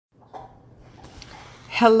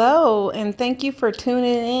Hello, and thank you for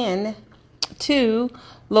tuning in to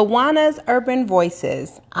Lawana's Urban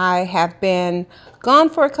Voices. I have been gone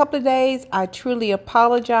for a couple of days. I truly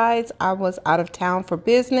apologize. I was out of town for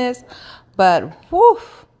business, but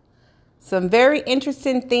some very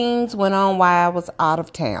interesting things went on while I was out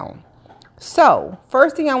of town. So,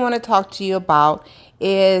 first thing I want to talk to you about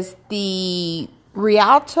is the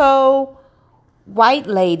Rialto white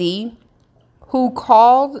lady who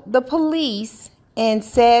called the police and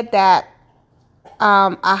said that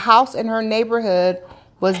a house in her neighborhood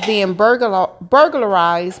was being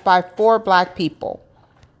burglarized by 4 black people.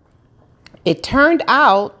 It turned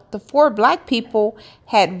out the 4 black people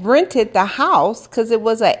had rented the house because it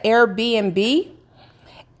was an Airbnb,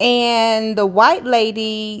 and the white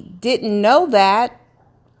lady didn't know that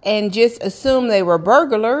and just assumed they were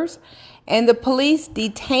burglars, and the police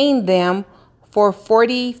detained them for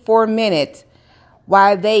 44 minutes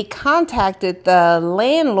while they contacted the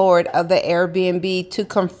landlord of the Airbnb to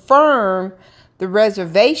confirm the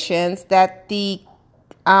reservations that the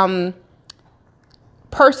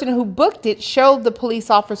person who booked it showed the police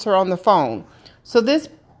officer on the phone. So these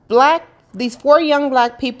 4 young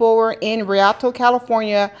black people were in Rialto,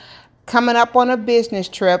 California, coming up on a business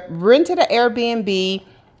trip, rented an Airbnb,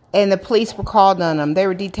 and the police were called on them. They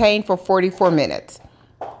were detained for 44 minutes.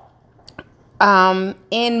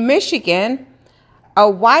 In Michigan, a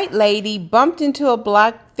white lady bumped into a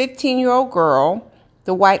black 15-year-old girl.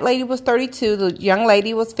 The white lady was 32. The young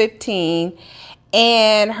lady was 15.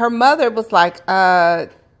 And her mother was like,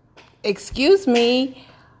 excuse me,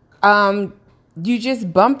 you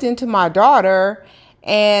just bumped into my daughter.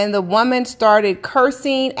 And the woman started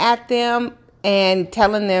cursing at them and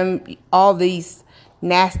telling them all these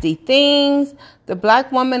nasty things. The black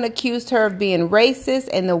woman accused her of being racist,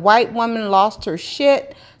 and the white woman lost her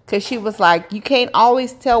shit because she was like, you can't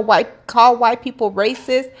always call white people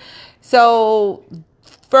racist. So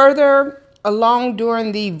further along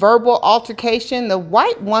during the verbal altercation, the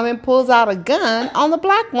white woman pulls out a gun on the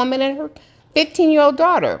black woman and her 15-year-old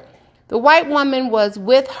daughter. The white woman was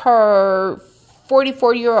with her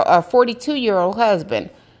 42-year-old husband.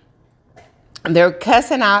 They're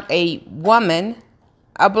cussing out a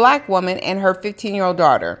black woman and her 15-year-old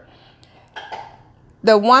daughter.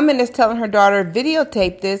 The woman is telling her daughter,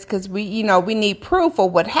 videotape this because we need proof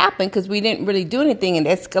of what happened because we didn't really do anything, and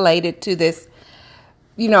escalated to this,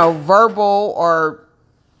 verbal or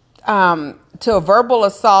to a verbal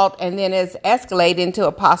assault, and then it's escalated into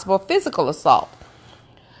a possible physical assault.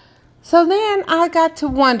 So then I got to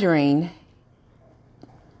wondering,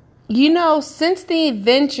 since the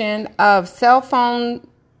invention of cell phone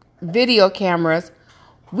video cameras,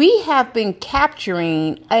 we have been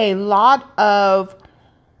capturing a lot of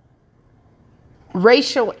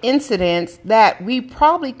racial incidents that we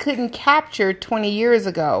probably couldn't capture 20 years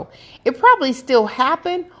ago. It probably still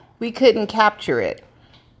happened. We couldn't capture it.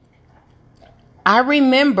 I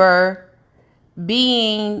remember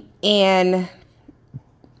being in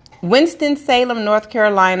Winston-Salem, North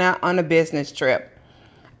Carolina on a business trip.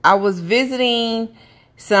 I was visiting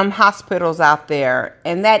some hospitals out there,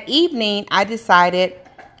 and that evening I decided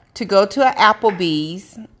to go to an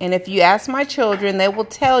Applebee's. And if you ask my children, they will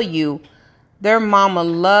tell you their mama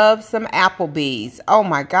loves some Applebee's. Oh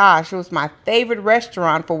my gosh, it was my favorite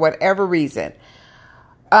restaurant for whatever reason.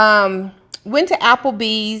 Went to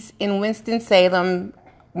Applebee's in Winston-Salem.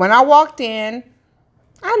 When I walked in,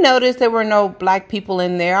 I noticed there were no black people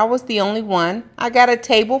in there. I was the only one. I got a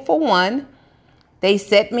table for one. They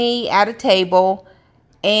set me at a table,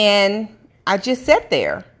 and I just sat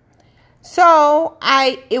there. So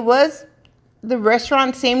the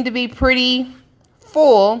restaurant seemed to be pretty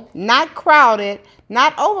full, not crowded,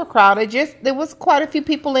 not overcrowded, just there was quite a few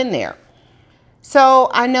people in there. So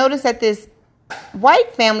I noticed that this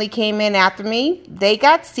white family came in after me. They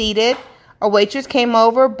got seated. A waitress came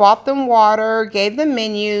over, bought them water, gave them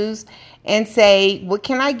menus, and say, what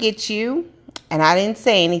can I get you? And I didn't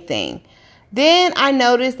say anything. Then I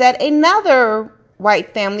noticed that another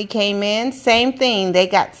white family came in, same thing. They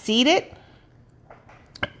got seated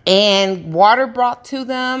and water brought to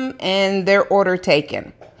them and their order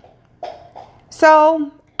taken.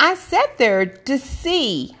 So I sat there to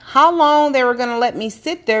see how long they were going to let me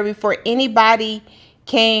sit there before anybody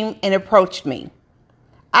came and approached me.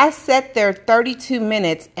 I sat there 32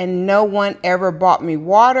 minutes and no one ever bought me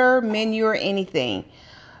water, menu, or anything.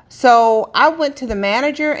 So I went to the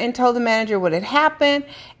manager and told the manager what had happened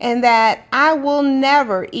and that I will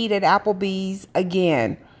never eat at Applebee's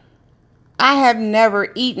again. I have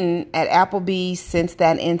never eaten at Applebee's since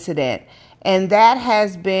that incident. And that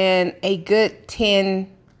has been a good 10,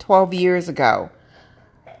 12 years ago.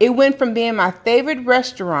 It went from being my favorite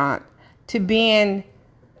restaurant to being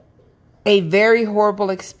a very horrible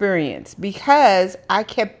experience because I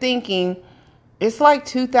kept thinking it's like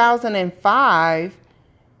 2005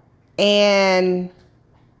 and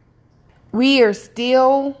I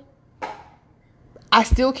still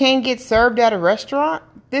can't get served at a restaurant.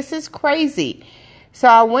 This is crazy. So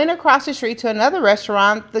I went across the street to another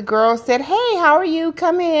restaurant. The girl said, "Hey, how are you?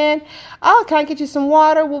 Come in. Oh, can I get you some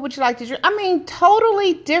water? What would you like to drink?" I mean,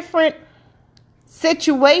 totally different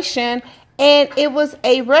situation. And it was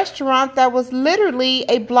a restaurant that was literally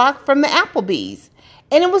a block from the Applebee's.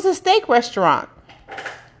 And it was a steak restaurant.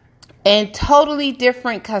 And totally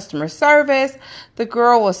different customer service. The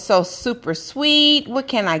girl was so super sweet. "What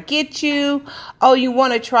can I get you? Oh, you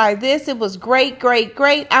want to try this? It was great, great,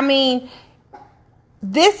 great." I mean,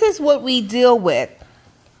 this is what we deal with.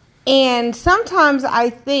 And sometimes I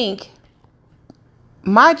think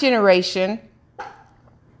my generation,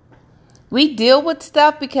 we deal with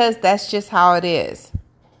stuff because that's just how it is.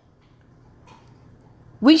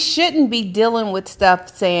 We shouldn't be dealing with stuff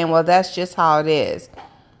saying, "Well, that's just how it is."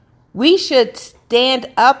 We should stand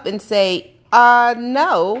up and say,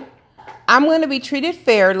 no, I'm going to be treated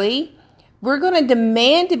fairly. We're going to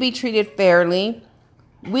demand to be treated fairly.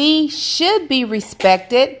 We should be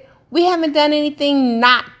respected. We haven't done anything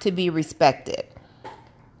not to be respected.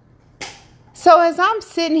 So as I'm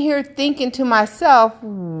sitting here thinking to myself,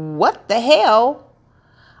 what the hell?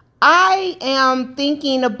 I am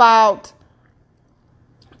thinking about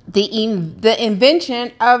the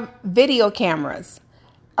invention of video cameras.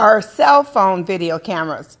 Our cell phone video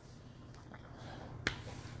cameras.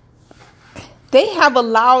 They have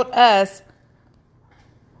allowed us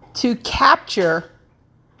to capture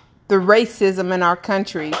the racism in our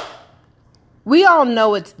country. We all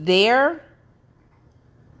know it's there,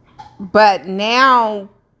 but now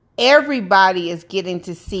everybody is getting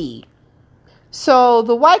to see. So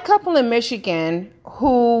the white couple in Michigan,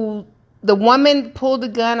 who the woman pulled a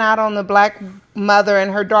gun out on the black mother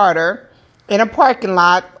and her daughter in a parking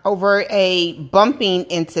lot over a bumping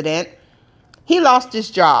incident, he lost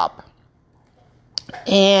his job.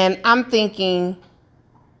 And I'm thinking,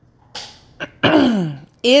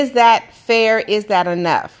 is that fair? Is that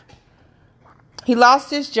enough? He lost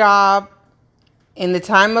his job in the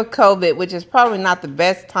time of COVID, which is probably not the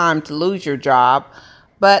best time to lose your job.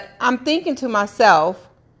 But I'm thinking to myself,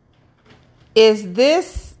 is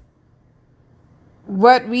this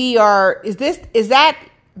what we are? Is that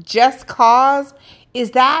just cause?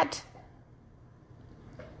 Is that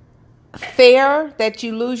fair that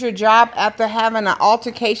you lose your job after having an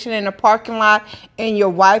altercation in a parking lot and your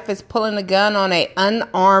wife is pulling a gun on an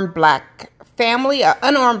unarmed black family, an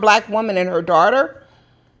unarmed black woman and her daughter?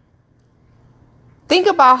 Think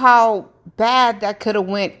about how bad that could have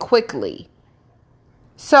went quickly.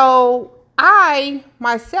 So I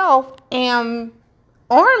myself am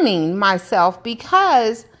arming myself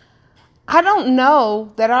because I don't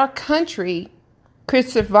know that our country could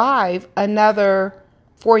survive another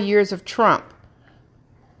 4 years of Trump.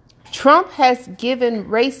 Trump has given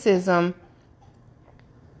racism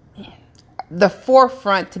the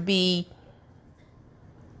forefront to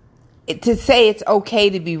say it's okay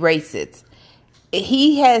to be racist.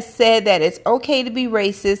 He has said that it's okay to be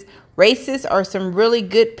racist. Racists are some really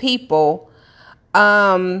good people.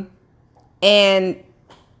 And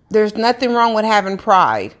there's nothing wrong with having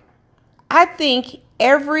pride. I think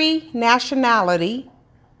every nationality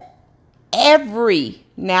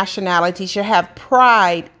should have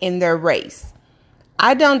pride in their race.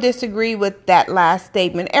 I don't disagree with that last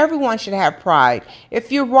statement. Everyone should have pride. If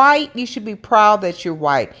you're white, you should be proud that you're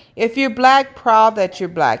white. If you're black, proud that you're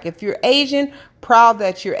black. If you're Asian, proud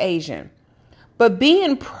that you're Asian. But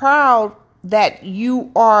being proud that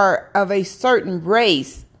you are of a certain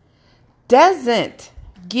race doesn't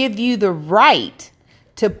give you the right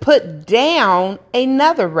to put down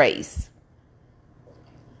another race.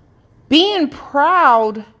 Being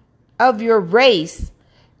proud of your race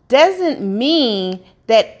doesn't mean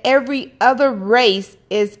that every other race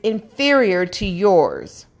is inferior to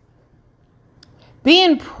yours.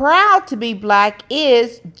 Being proud to be black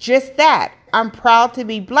is just that. I'm proud to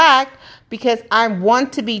be black because I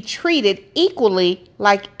want to be treated equally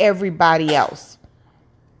like everybody else.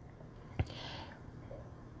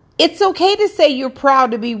 It's okay to say you're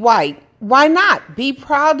proud to be white. Why not? Be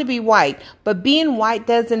proud to be white. But being white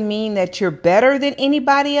doesn't mean that you're better than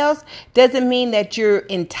anybody else. Doesn't mean that you're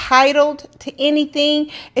entitled to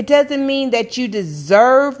anything. It doesn't mean that you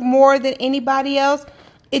deserve more than anybody else.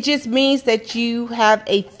 It just means that you have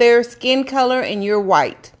a fair skin color and you're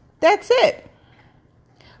white. That's it.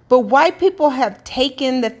 But white people have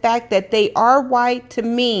taken the fact that they are white to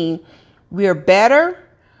mean we're better,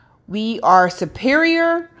 we are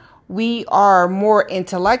superior, we are more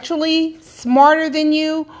intellectually smarter than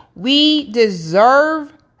you, we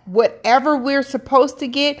deserve whatever we're supposed to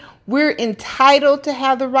get, we're entitled to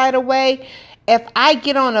have the right of way. If I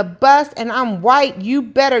get on a bus and I'm white, you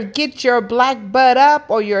better get your black butt up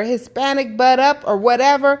or your Hispanic butt up or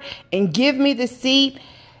whatever and give me the seat.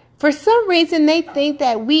 For some reason, they think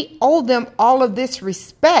that we owe them all of this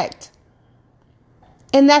respect.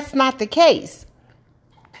 And that's not the case.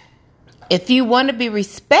 If you want to be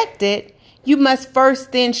respected, you must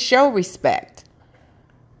first then show respect.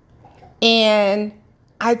 And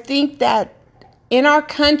I think that in our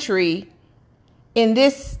country,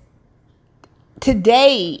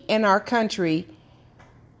 today in our country,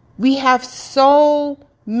 we have so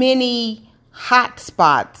many hot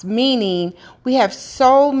spots, meaning we have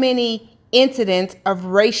so many incidents of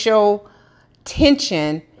racial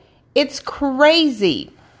tension. It's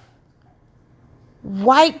crazy.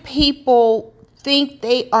 White people think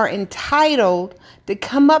they are entitled to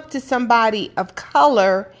come up to somebody of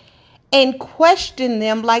color and question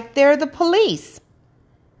them like they're the police.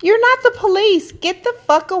 You're not the police. Get the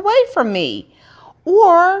fuck away from me.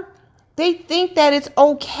 Or they think that it's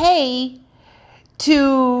okay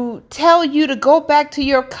to tell you to go back to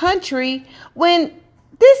your country when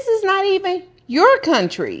this is not even your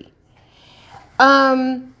country.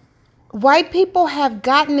 White people have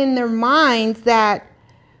gotten in their minds that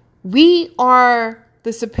we are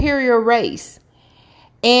the superior race.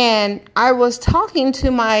 And I was talking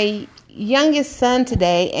to my youngest son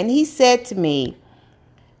today, and he said to me,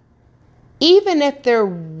 even if there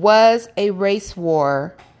was a race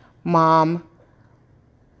war, Mom,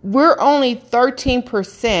 we're only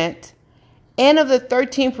 13%. And of the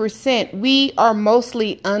 13%, we are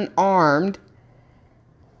mostly unarmed.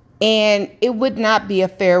 And it would not be a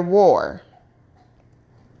fair war.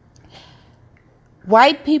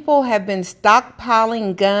 White people have been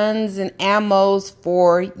stockpiling guns and ammos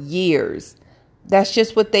for years. That's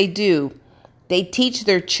just what they do. They teach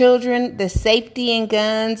their children the safety in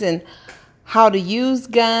guns and how to use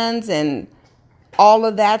guns and all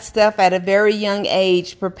of that stuff at a very young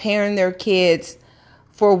age, preparing their kids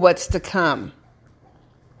for what's to come.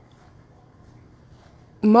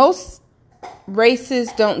 Most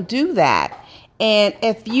races don't do that. And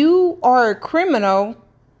if you are a criminal,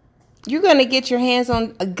 you're going to get your hands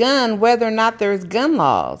on a gun whether or not there's gun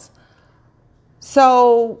laws.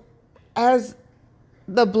 So as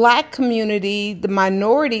the black community, the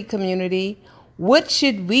minority community, what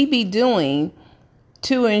should we be doing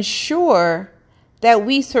to ensure that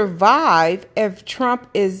we survive if Trump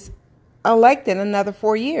is elected another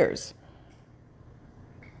 4 years?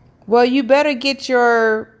 Well, you better get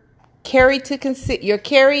your carry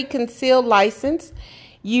concealed license.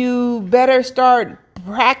 You better start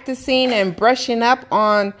practicing and brushing up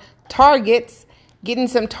on targets, getting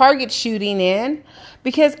some target shooting in,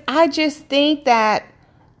 because I just think that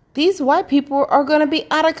these white people are going to be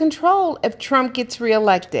out of control if Trump gets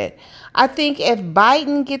reelected. I think if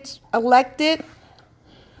Biden gets elected,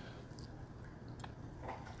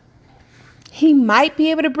 he might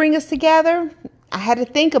be able to bring us together. I had to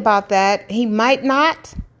think about that. He might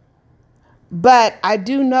not. But I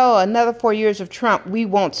do know another 4 years of Trump, we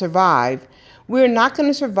won't survive. We're not going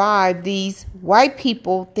to survive these white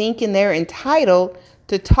people thinking they're entitled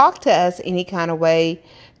to talk to us any kind of way,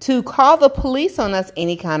 to call the police on us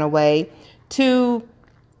any kind of way, to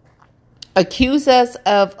accuse us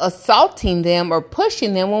of assaulting them or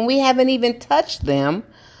pushing them when we haven't even touched them.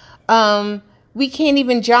 We can't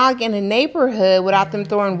even jog in a neighborhood without them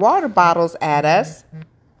throwing water bottles at us.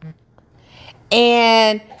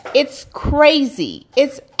 And it's crazy.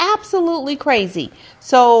 It's absolutely crazy.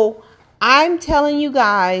 So I'm telling you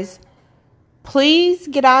guys, please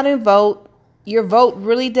get out and vote. Your vote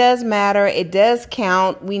really does matter. It does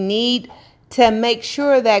count. We need to make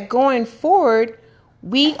sure that going forward,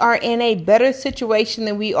 we are in a better situation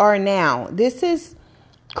than we are now. This is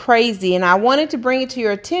crazy. And I wanted to bring it to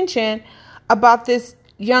your attention about this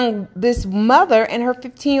mother and her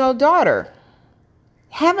 15-year-old daughter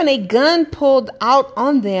having a gun pulled out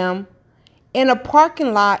on them in a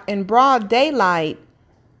parking lot in broad daylight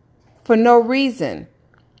for no reason.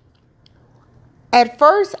 At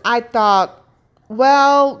first, I thought,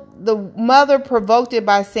 well, the mother provoked it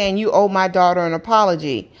by saying, you owe my daughter an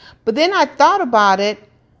apology. But then I thought about it.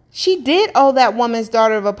 She did owe that woman's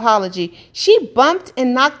daughter an apology. She bumped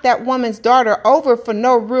and knocked that woman's daughter over for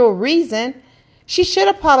no real reason. She should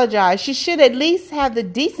apologize. She should at least have the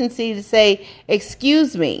decency to say,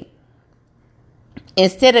 excuse me.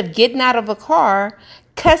 Instead of getting out of a car,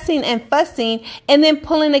 cussing and fussing, and then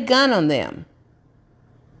pulling a gun on them.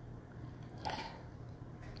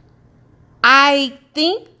 I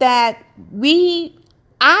think that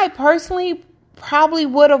I personally probably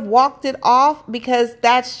would have walked it off because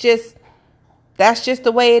that's just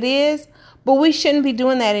the way it is. But we shouldn't be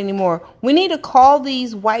doing that anymore. We need to call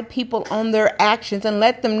these white people on their actions and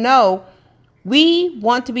let them know we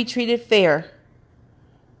want to be treated fair.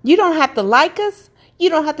 You don't have to like us. You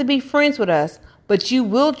don't have to be friends with us, but you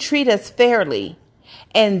will treat us fairly.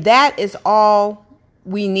 And that is all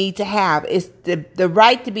we need to have, is the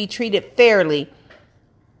right to be treated fairly.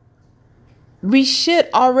 We should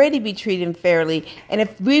already be treated fairly. And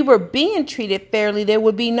if we were being treated fairly, there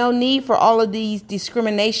would be no need for all of these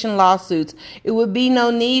discrimination lawsuits. It would be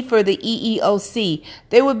no need for the EEOC.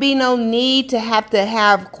 There would be no need to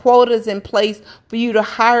have quotas in place for you to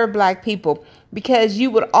hire black people, because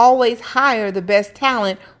you would always hire the best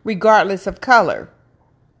talent regardless of color.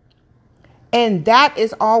 And that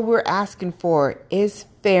is all we're asking for, is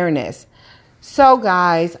fairness. So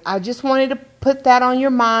guys, I just wanted to put that on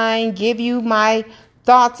your mind, give you my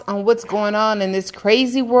thoughts on what's going on in this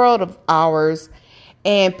crazy world of ours.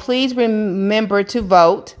 And please remember to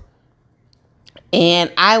vote.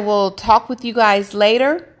 And I will talk with you guys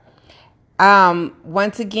later.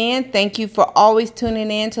 Once again, thank you for always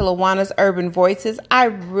tuning in to Lawana's Urban Voices. I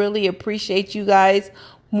really appreciate you guys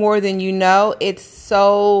more than you know. It's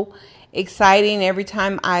so exciting every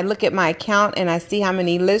time I look at my account and I see how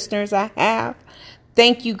many listeners I have.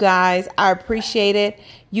 Thank you guys. I appreciate it.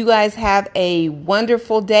 You guys have a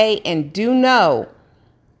wonderful day, and do know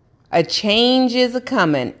a change is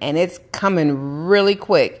coming, and it's coming really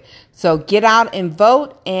quick. So get out and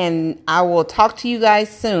vote, and I will talk to you guys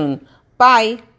soon. Bye.